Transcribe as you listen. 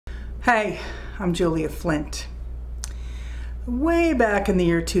Hey, I'm Julia Flint. Way back in the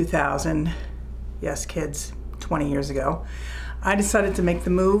year 2000, yes kids, 20 years ago, I decided to make the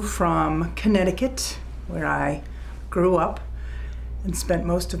move from Connecticut, where I grew up and spent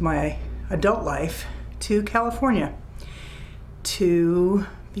most of my adult life, to California to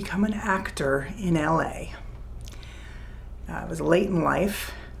become an actor in LA. It was late in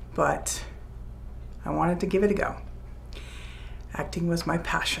life, but I wanted to give it a go. Acting was my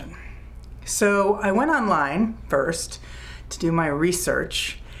passion. So I went online first to do my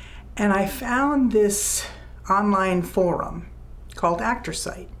research, and I found this online forum called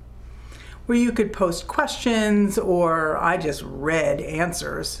ActorSite, where you could post questions, or I just read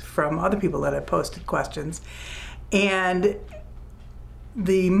answers from other people that had posted questions. And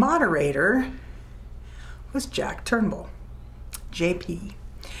the moderator was Jack Turnbull, JP.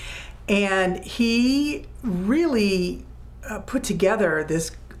 And he really put together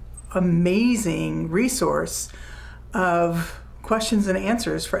this amazing resource of questions and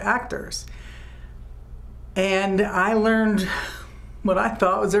answers for actors. And I learned what I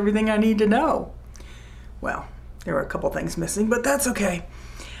thought was everything I need to know. Well, there were a couple things missing, but that's okay.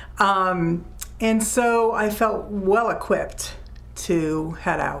 And so I felt well equipped to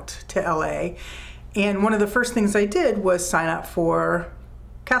head out to LA. And one of the first things I did was sign up for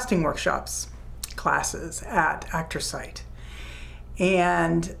casting workshops, classes at ActorSite.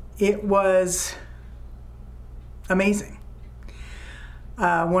 And it was amazing.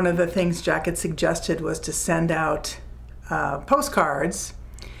 One of the things Jack had suggested was to send out postcards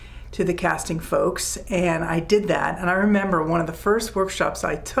to the casting folks, and I did that. And I remember one of the first workshops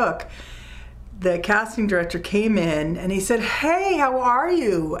I took, the casting director came in and he said, "Hey, how are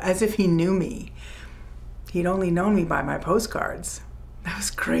you?" As if he knew me. He'd only known me by my postcards. That was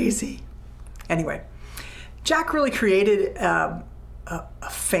crazy. Anyway, Jack really created a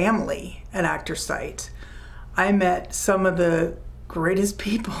family at ActorSite. I met some of the greatest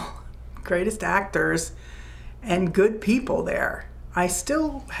people, greatest actors, and good people there. I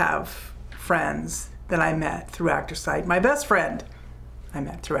still have friends that I met through ActorSite. My best friend I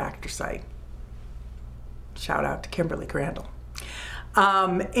met through ActorSite. Shout out to Kimberly Crandall.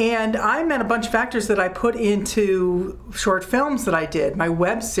 And I met a bunch of actors that I put into short films that I did, my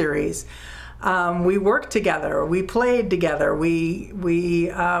web series. We worked together, we played together,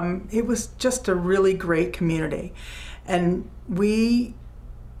 it was just a really great community. And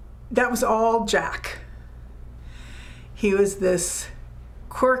that was all Jack. He was this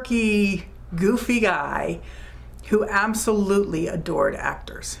quirky, goofy guy who absolutely adored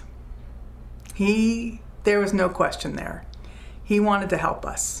actors. There was no question there. He wanted to help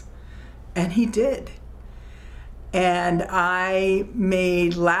us, and he did. And I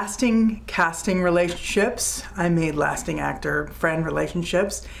made lasting casting relationships. I made lasting actor-friend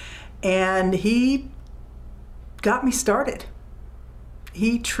relationships. And he got me started.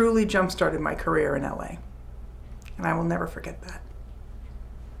 He truly jump-started my career in LA. And I will never forget that.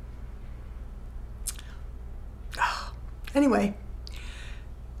 Anyway,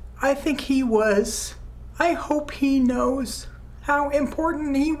 I hope he knows how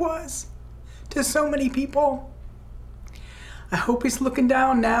important he was to so many people. I hope he's looking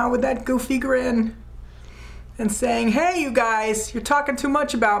down now with that goofy grin and saying, "Hey, you guys, you're talking too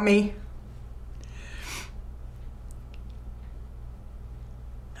much about me."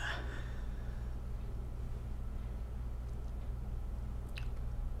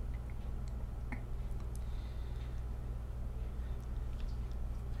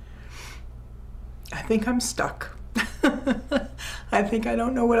 I think I'm stuck. I think I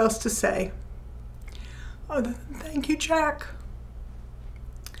don't know what else to say. Other than thank you, Jack,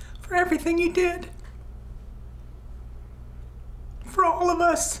 for everything you did for all of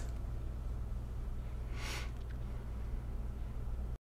us.